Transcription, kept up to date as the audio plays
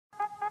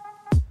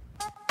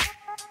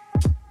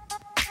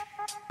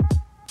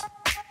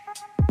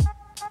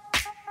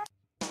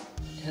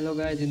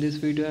Hello guys, in this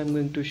video I'm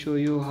going to show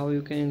you how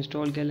you can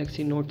install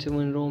Galaxy Note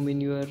 7 ROM in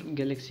your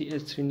Galaxy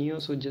S3 Neo.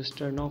 So just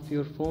turn off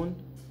your phone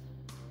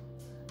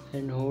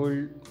and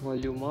hold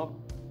volume up,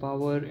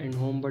 power and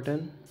home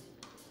button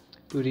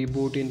to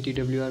reboot in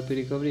TWRP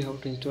recovery. How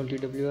to install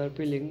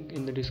TWRP, link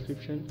in the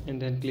description,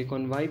 and then click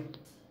on wipe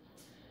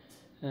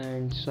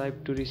and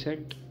swipe to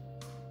reset.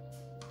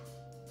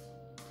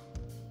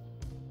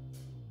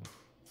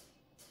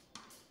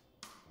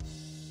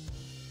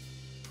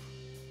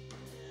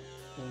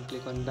 And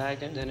click on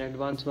back and then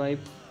advanced wipe.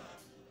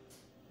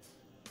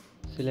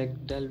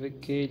 Select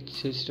Delvicage,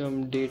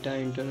 system, data,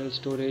 internal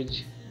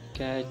storage,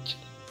 cache,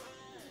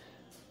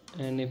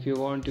 and if you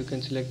want you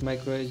can select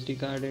micro SD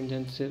card and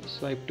then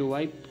swipe to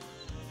wipe.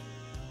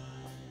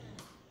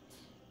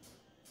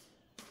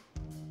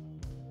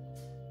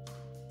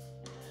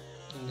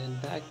 And then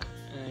back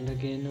and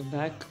again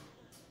back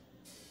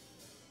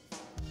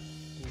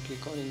and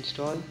click on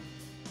install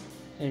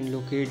and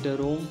locate the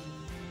ROM,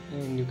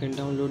 and you can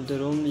download the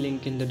ROM,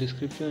 link in the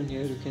description.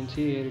 Here you can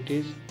see, here it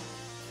is.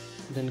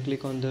 Then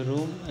click on the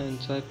ROM and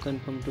swipe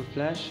confirm to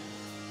flash.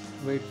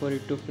 Wait for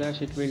it to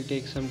flash, it will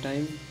take some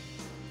time.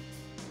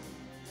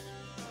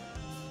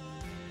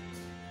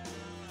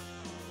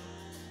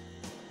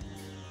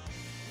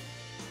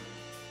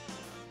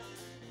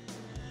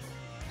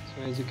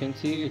 So as you can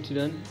see, it's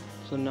done.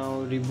 So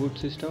now reboot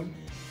system,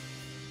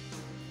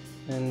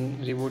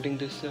 and rebooting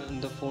this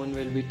the phone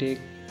will be take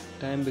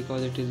time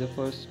because it is the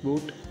first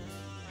boot.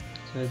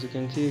 So as you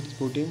can see, it's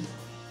booting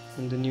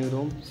in the new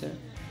ROM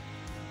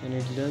and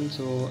it's done.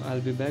 So I'll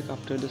be back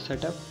after the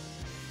setup.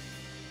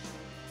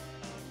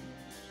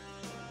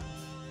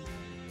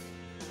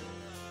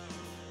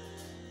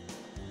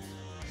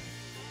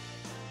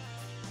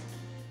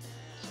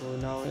 So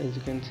now as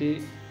you can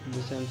see, the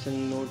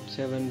Samsung Note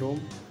 7 ROM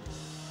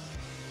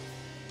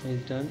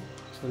is done.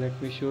 So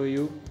let me show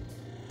you.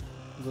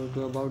 Go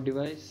to about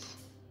device,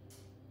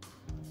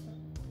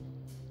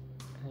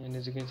 and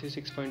as you can see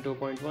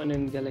 6.0.1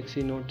 and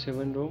Galaxy Note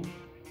 7 ROM.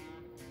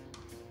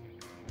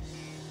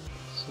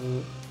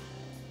 So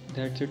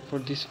that's it for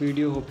this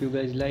video. Hope you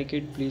guys like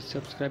it. Please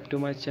subscribe to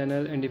my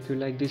channel, and if you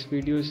like this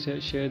video,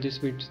 share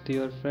this with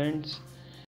your friends.